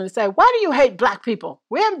up to him and say, "Why do you hate Black people?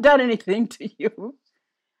 We haven't done anything to you."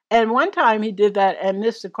 And one time he did that, and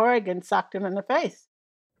Mr. Corrigan socked him in the face.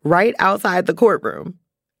 Right outside the courtroom.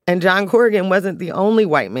 And John Corrigan wasn't the only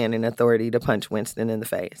white man in authority to punch Winston in the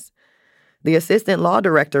face. The assistant law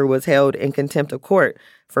director was held in contempt of court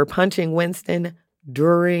for punching Winston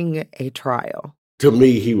during a trial. To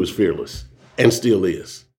me, he was fearless, and still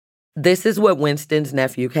is. This is what Winston's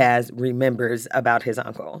nephew Kaz remembers about his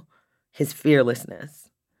uncle, his fearlessness.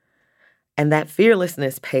 And that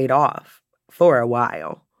fearlessness paid off for a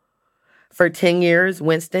while. For 10 years,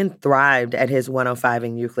 Winston thrived at his 105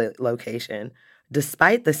 in Euclid location,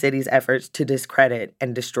 despite the city's efforts to discredit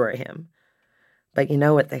and destroy him. But you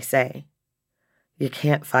know what they say, you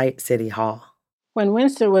can't fight City Hall. When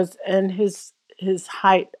Winston was in his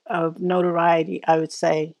height of notoriety, I would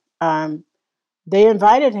say, they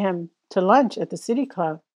invited him to lunch at the City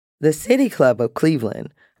Club. The City Club of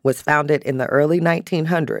Cleveland was founded in the early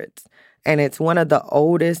 1900s, and it's one of the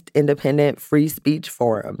oldest independent free speech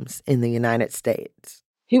forums in the United States.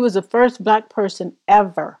 He was the first Black person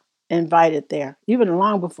ever invited there, even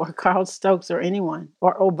long before Carl Stokes or anyone,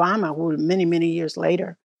 or Obama, who many, many years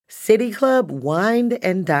later. City Club wined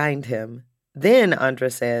and dined him. Then,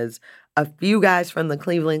 Andra says, a few guys from the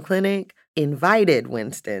Cleveland Clinic invited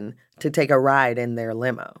Winston to take a ride in their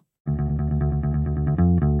limo.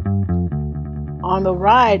 On the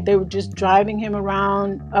ride, they were just driving him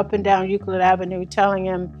around up and down Euclid Avenue, telling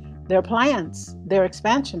him their plans, their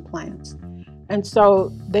expansion plans. And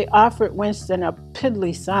so they offered Winston a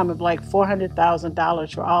piddly sum of like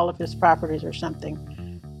 $400,000 for all of his properties or something.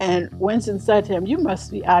 And Winston said to him, "You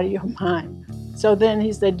must be out of your mind." So then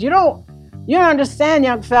he said, You don't understand,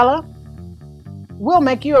 young fella. We'll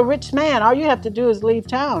make you a rich man. All you have to do is leave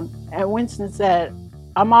town. And Winston said,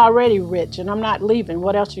 "I'm already rich and I'm not leaving.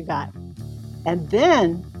 What else you got?" And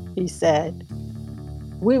then he said,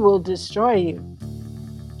 "We will destroy you.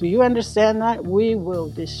 Do you understand that? We will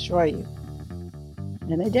destroy you."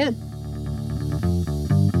 And they did.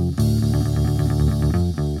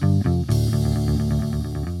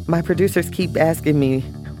 My producers keep asking me,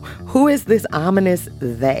 who is this ominous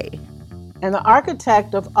they? And the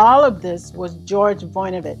architect of all of this was George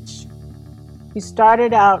Voinovich. He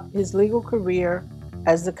started out his legal career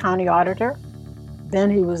as the county auditor. Then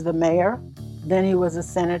he was the mayor. Then he was a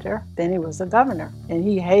senator. Then he was a governor. And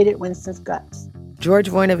he hated Winston's guts. George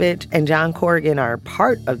Voinovich and John Corrigan are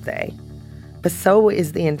part of they. But so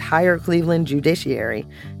is the entire Cleveland judiciary,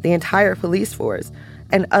 the entire police force,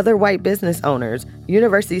 and other white business owners,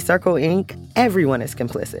 University Circle Inc., everyone is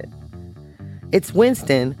complicit. It's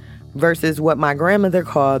Winston versus what my grandmother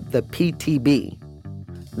called the PTB,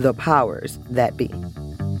 the powers that be.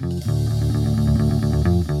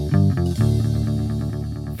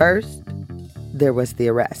 First, there was the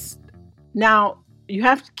arrest. Now, you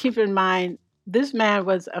have to keep in mind, this man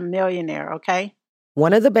was a millionaire, okay?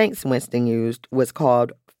 One of the banks Winston used was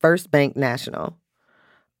called First Bank National.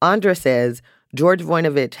 Andra says George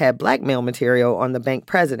Voinovich had blackmail material on the bank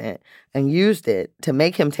president and used it to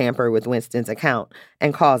make him tamper with Winston's account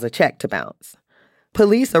and cause a check to bounce.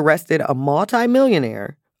 Police arrested a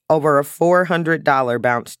multimillionaire over a $400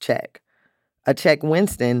 bounced check, a check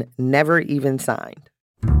Winston never even signed.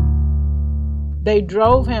 They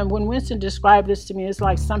drove him, when Winston described this to me, it's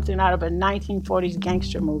like something out of a 1940s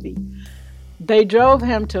gangster movie. They drove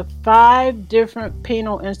him to 5 different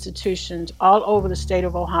penal institutions all over the state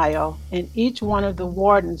of Ohio, and each one of the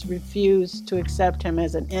wardens refused to accept him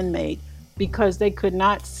as an inmate because they could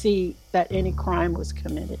not see that any crime was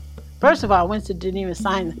committed. First of all, Winston didn't even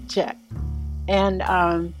sign the check.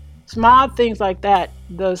 And small things like that,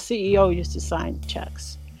 the CEO used to sign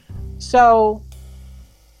checks. So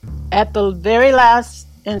at the very last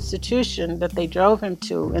institution that they drove him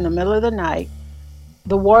to in the middle of the night,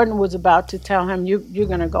 the warden was about to tell him, you're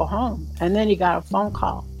going to go home. And then he got a phone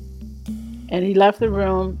call. And he left the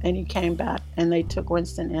room and he came back and they took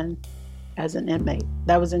Winston in as an inmate.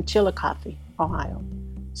 That was in Chillicothe, Ohio.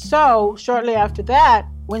 So shortly after that,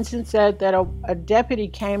 Winston said that a deputy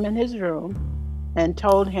came in his room and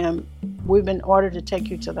told him, we've been ordered to take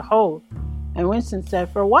you to the hold. And Winston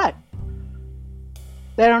said, for what?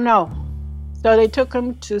 They don't know. So they took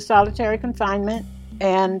him to solitary confinement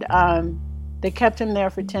and they kept him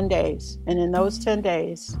there for 10 days. And in those 10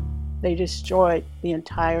 days, they destroyed the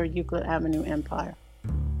entire Euclid Avenue empire.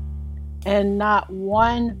 And not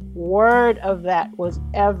one word of that was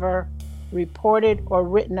ever reported or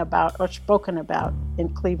written about or spoken about in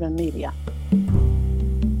Cleveland media.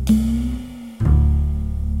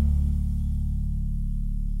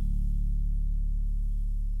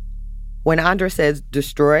 When Andra says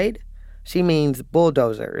destroyed, she means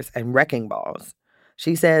bulldozers and wrecking balls.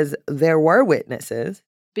 She says there were witnesses.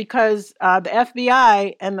 Because the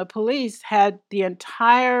FBI and the police had the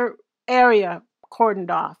entire area cordoned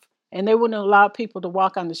off, and they wouldn't allow people to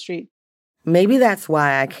walk on the street. Maybe that's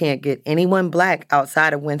why I can't get anyone Black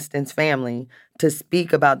outside of Winston's family to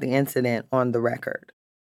speak about the incident on the record.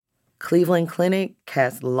 Cleveland Clinic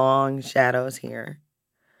casts long shadows here.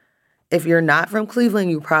 If you're not from Cleveland,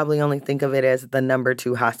 you probably only think of it as the number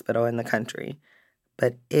 2 hospital in the country.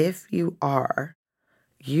 But if you are,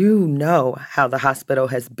 you know how the hospital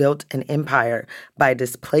has built an empire by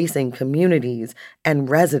displacing communities and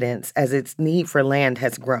residents as its need for land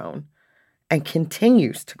has grown and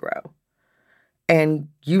continues to grow. And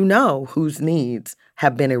you know whose needs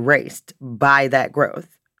have been erased by that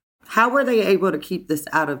growth. How were they able to keep this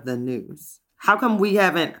out of the news? How come we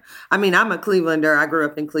haven't, I'm a Clevelander. I grew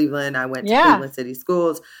up in Cleveland. I went to Cleveland City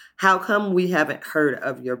Schools. How come we haven't heard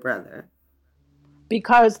of your brother?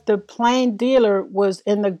 Because the plain dealer was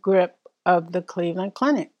in the grip of the Cleveland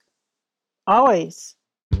Clinic. Always.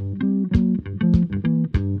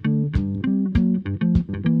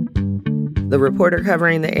 The reporter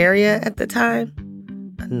covering the area at the time,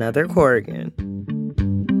 another Corrigan.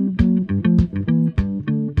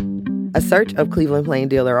 A search of Cleveland Plain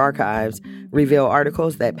Dealer archives revealed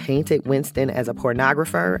articles that painted Winston as a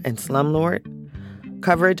pornographer and slumlord,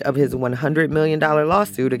 coverage of his $100 million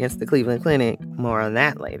lawsuit against the Cleveland Clinic, more on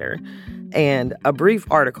that later, and a brief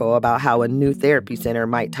article about how a new therapy center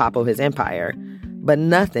might topple his empire, but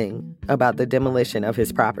nothing about the demolition of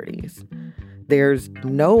his properties. There's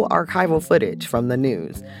no archival footage from the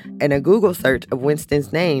news, and a Google search of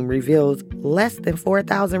Winston's name reveals less than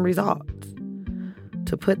 4,000 results.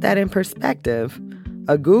 To put that in perspective,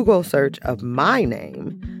 a Google search of my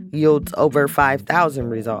name yields over 5,000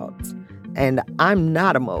 results, and I'm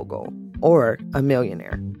not a mogul or a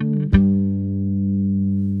millionaire.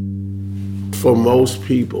 For most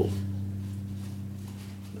people,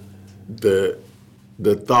 the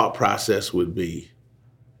thought process would be,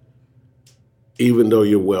 even though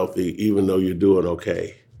you're wealthy, even though you're doing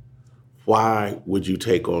okay, why would you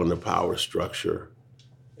take on the power structure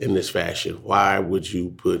in this fashion? Why would you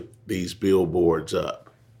put these billboards up?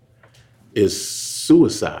 It's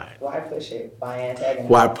suicide. Why push it? Why antagonize?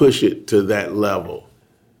 Why push it to that level?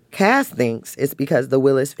 Cass thinks it's because the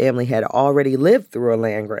Willis family had already lived through a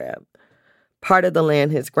land grab. Part of the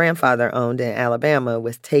land his grandfather owned in Alabama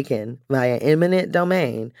was taken via eminent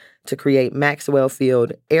domain to create Maxwell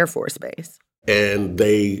Field Air Force Base. And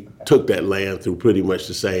they took that land through pretty much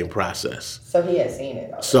the same process. So he had seen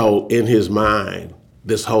it already. So in his mind,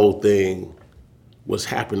 this whole thing was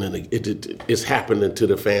happening. It's happening to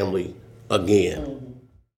the family again.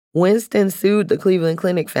 Winston sued the Cleveland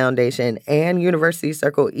Clinic Foundation and University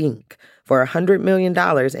Circle, Inc. for $100 million in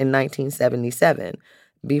 1977,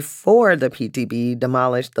 before the PTB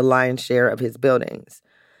demolished the lion's share of his buildings.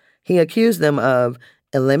 He accused them of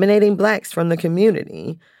eliminating blacks from the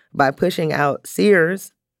community by pushing out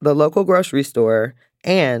Sears, the local grocery store,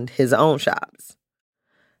 and his own shops.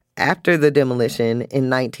 After the demolition in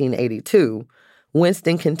 1982,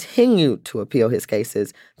 Winston continued to appeal his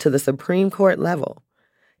cases to the Supreme Court level.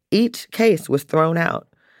 Each case was thrown out.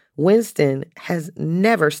 Winston has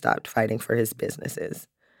never stopped fighting for his businesses.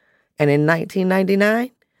 And in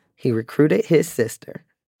 1999, he recruited his sister.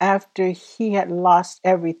 After he had lost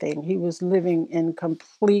everything, he was living in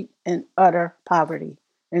complete and utter poverty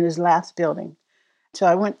in his last building. So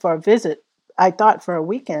I went for a visit, I thought for a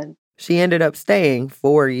weekend. She ended up staying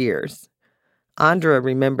 4 years. Andra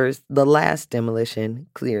remembers the last demolition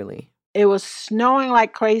clearly. It was snowing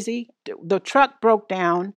like crazy. The truck broke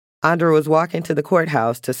down. Andra was walking to the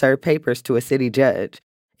courthouse to serve papers to a city judge,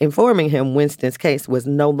 informing him Winston's case was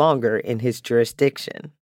no longer in his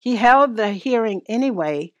jurisdiction. He held the hearing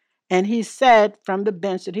anyway, and he said from the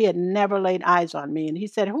bench that he had never laid eyes on me. And he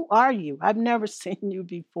said, "Who are you? I've never seen you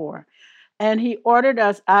before." And he ordered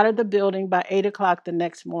us out of the building by 8 o'clock the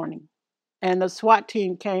next morning. And the SWAT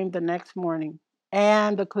team came the next morning,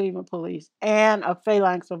 and the Cleveland police, and a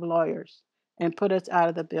phalanx of lawyers, and put us out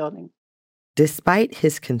of the building. Despite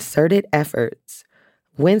his concerted efforts,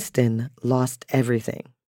 Winston lost everything.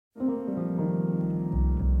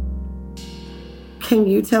 Can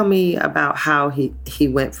you tell me about how he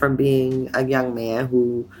went from being a young man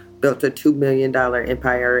who built a $2 million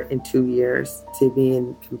empire in 2 years to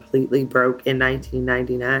being completely broke in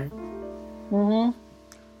 1999? Mm-hmm.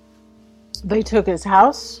 They took his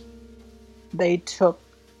house. They took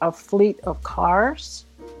a fleet of cars.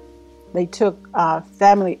 They took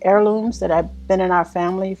family heirlooms that had been in our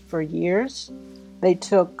family for years. They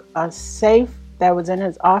took a safe that was in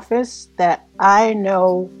his office that I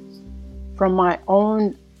know from my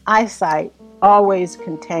own eyesight always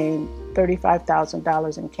contained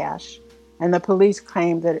 $35,000 in cash. And the police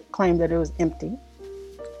claimed that it was empty.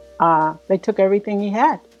 They took everything he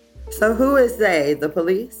had. So who is they? The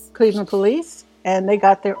police? Cleveland police. And they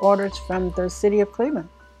got their orders from the city of Cleveland.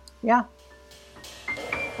 Yeah.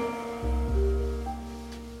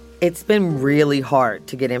 It's been really hard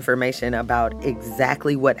to get information about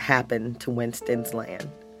exactly what happened to Winston's land.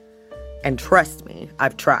 And trust me,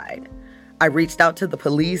 I've tried. I reached out to the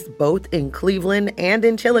police both in Cleveland and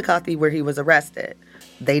in Chillicothe where he was arrested.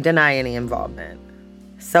 They deny any involvement.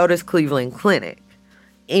 So does Cleveland Clinic.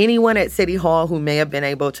 Anyone at City Hall who may have been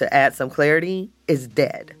able to add some clarity is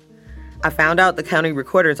dead. I found out the county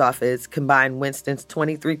recorder's office combined Winston's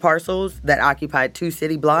 23 parcels that occupied 2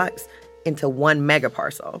 city blocks into one mega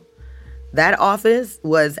parcel. That office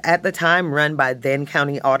was at the time run by then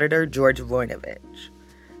county auditor George Voinovich.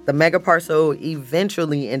 The mega parcel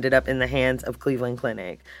eventually ended up in the hands of Cleveland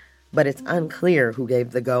Clinic, but it's unclear who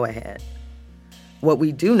gave the go-ahead. What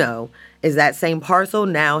we do know is that same parcel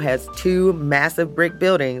now has 2 massive brick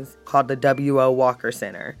buildings called the W.O. Walker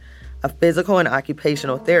Center, a physical and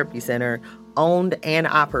occupational therapy center owned and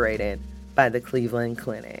operated by the Cleveland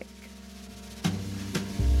Clinic.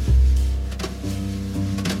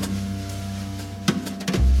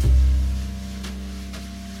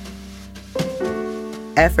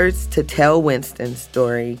 Efforts to tell Winston's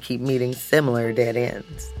story keep meeting similar dead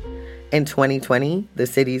ends. In 2020, the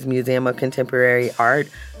city's Museum of Contemporary Art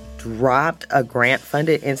dropped a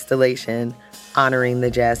grant-funded installation honoring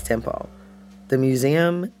the Jazz Tempo. The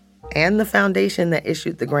museum and the foundation that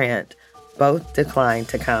issued the grant both declined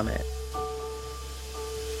to comment.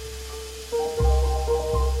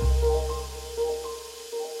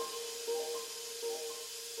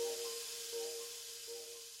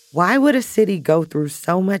 Why would a city go through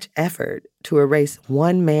so much effort to erase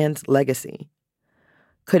one man's legacy?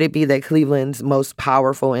 Could it be that Cleveland's most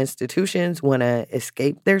powerful institutions want to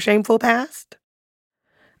escape their shameful past?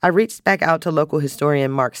 I reached back out to local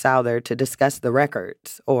historian Mark Souther to discuss the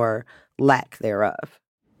records, or lack thereof.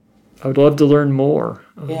 I would love to learn more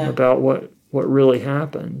about what really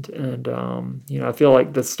happened. And, I feel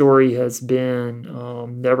like the story has been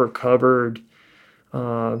never covered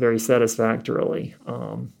very satisfactorily.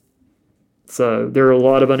 So there are a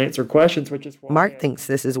lot of unanswered questions, which is why Mark thinks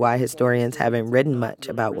this is why historians haven't written much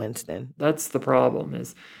about Winston. That's the problem,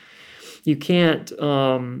 is you can't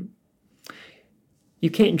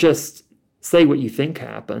just say what you think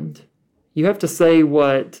happened. You have to say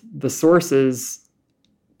what the sources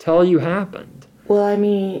tell you happened. Well, I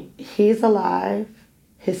mean, he's alive.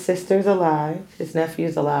 His sister's alive. His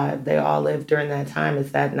nephew's alive. They all lived during that time.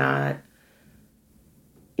 Is that not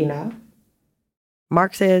enough?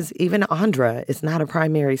 Mark says even Andra is not a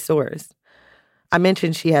primary source. I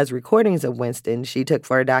mentioned she has recordings of Winston she took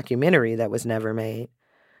for a documentary that was never made.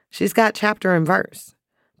 She's got chapter and verse,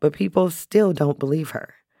 but people still don't believe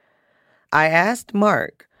her. I asked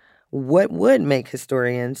Mark what would make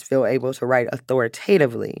historians feel able to write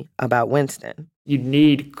authoritatively about Winston.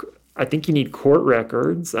 I think you need court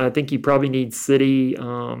records. I think you probably need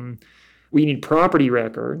we need property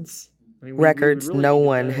records. Records really no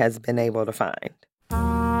one has been able to find.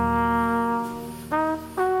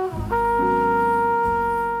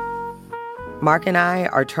 Mark and I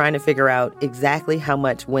are trying to figure out exactly how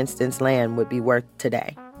much Winston's land would be worth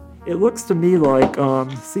today. It looks to me like,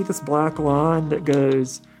 see this black line that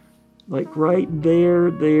goes like right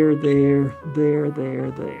there.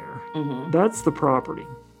 Mm-hmm. That's the property.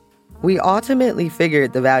 We ultimately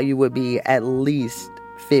figured the value would be at least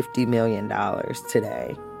 $50 million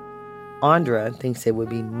today. Andra thinks it would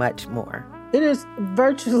be much more. It is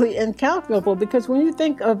virtually incalculable because when you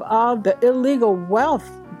think of all the illegal wealth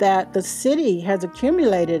that the city has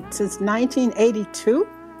accumulated since 1982,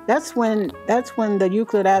 that's when the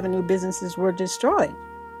Euclid Avenue businesses were destroyed.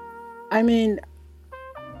 I mean,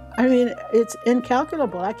 it's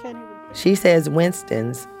incalculable. I can't even. She says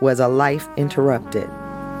Winston's was a life interrupted.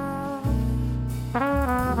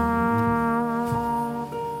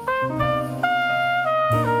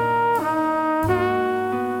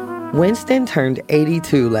 Winston turned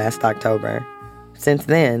 82 last October. Since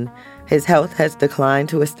then, his health has declined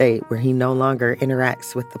to a state where he no longer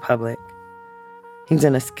interacts with the public. He's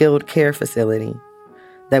in a skilled care facility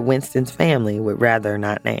that Winston's family would rather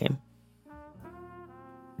not name.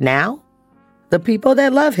 Now, the people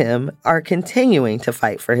that love him are continuing to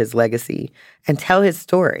fight for his legacy and tell his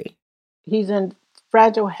story. He's in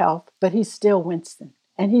fragile health, but he's still Winston,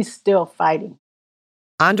 and he's still fighting.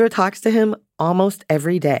 Andra talks to him almost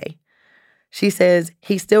every day. She says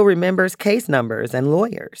he still remembers case numbers and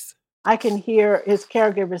lawyers. I can hear his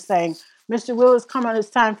caregiver saying, "Mr. Willis, come on, it's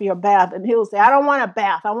time for your bath." And he'll say, "I don't want a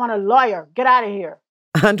bath. I want a lawyer. Get out of here."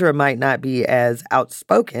 Andra might not be as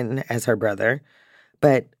outspoken as her brother,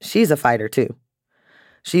 but she's a fighter too.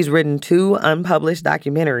 She's written 2 unpublished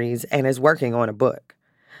documentaries and is working on a book.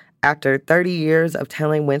 After 30 years of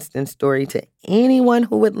telling Winston's story to anyone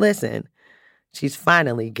who would listen, she's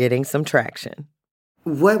finally getting some traction.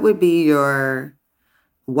 What would be your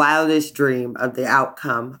wildest dream of the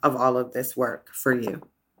outcome of all of this work for you?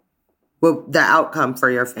 Well, the outcome for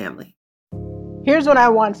your family? Here's what I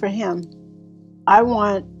want for him. I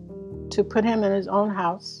want to put him in his own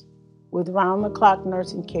house with round-the-clock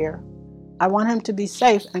nursing care. I want him to be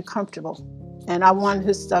safe and comfortable, and I want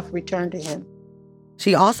his stuff returned to him.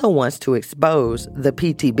 She also wants to expose the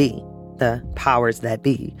PTB, the powers that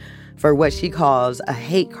be, for what she calls a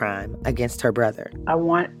hate crime against her brother. I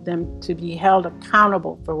want them to be held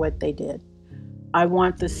accountable for what they did. I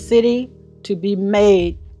want the city to be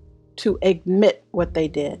made to admit what they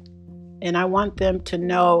did. And I want them to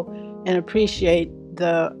know and appreciate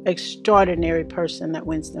the extraordinary person that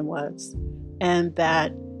Winston was. And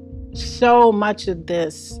that so much of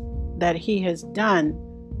this that he has done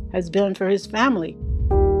has been for his family.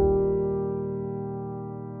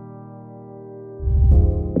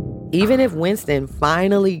 Even if Winston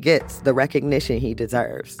finally gets the recognition he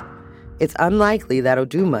deserves, it's unlikely that'll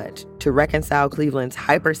do much to reconcile Cleveland's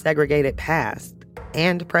hyper-segregated past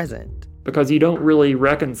and present. Because you don't really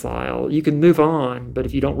reconcile. You can move on, but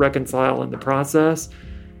if you don't reconcile in the process,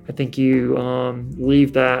 I think you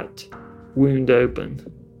leave that wound open.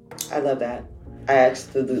 I love that. I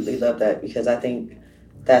absolutely love that because I think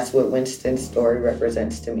that's what Winston's story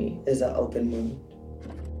represents to me, is an open wound.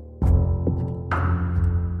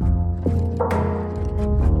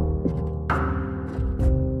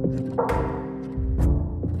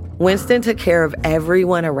 Winston took care of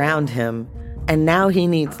everyone around him, and now he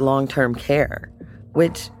needs long-term care,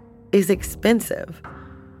 which is expensive.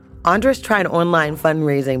 Andra's tried online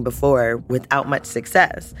fundraising before without much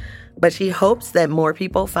success, but she hopes that more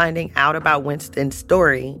people finding out about Winston's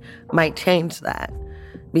story might change that,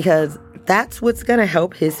 because that's what's going to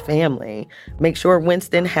help his family make sure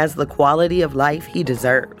Winston has the quality of life he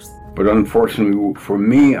deserves. But unfortunately for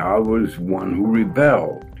me, I was one who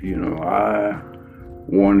rebelled. I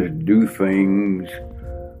wanted to do things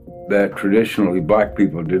that traditionally black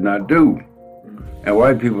people did not do. And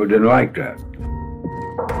white people didn't like that.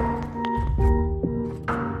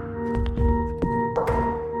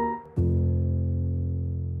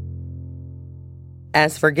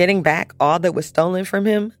 As for getting back all that was stolen from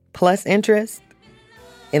him, plus interest,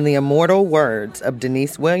 In the immortal words of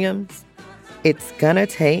Denise Williams, it's gonna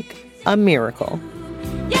take a miracle.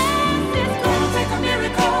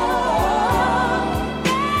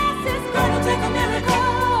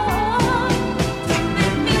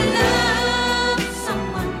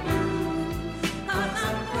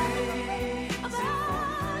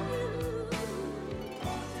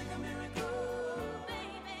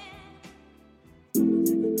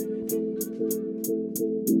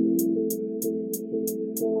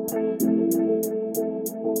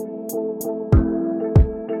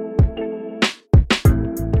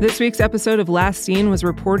 This week's episode of Last Seen was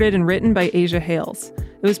reported and written by Asia Hales.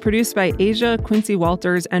 It was produced by Asia, Quincy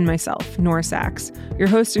Walters, and myself, Nora Sachs, your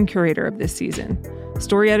host and curator of this season.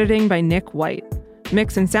 Story editing by Nick White.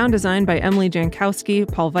 Mix and sound design by Emily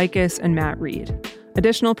Jankowski, Paul Vikas, and Matt Reed.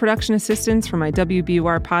 Additional production assistance from my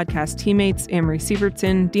WBUR podcast teammates Amory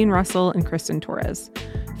Sievertson, Dean Russell, and Kristen Torres.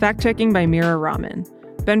 Fact-checking by Mira Rahman.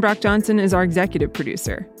 Ben Brock Johnson is our executive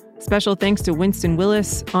producer. Special thanks to Winston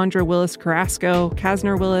Willis, Andra Willis Carrasco,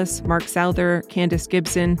 Kasner Willis, Mark Souther, Candace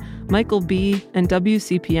Gibson, Michael B., and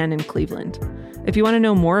WCPN in Cleveland. If you want to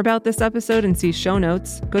know more about this episode and see show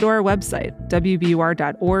notes, go to our website,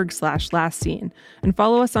 wbur.org/lastscene, and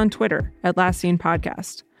follow us on Twitter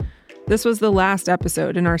 @LastScenePodcast. This was the last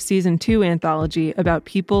episode in our Season 2 anthology about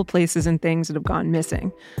people, places, and things that have gone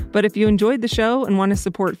missing. But if you enjoyed the show and want to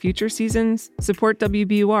support future seasons, support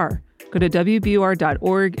WBUR. Go to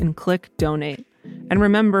WBUR.org and click Donate. And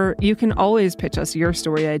remember, you can always pitch us your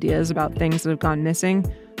story ideas about things that have gone missing.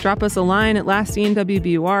 Drop us a line at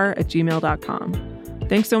lastseenwbur@gmail.com.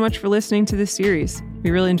 Thanks so much for listening to this series. We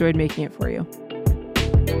really enjoyed making it for you.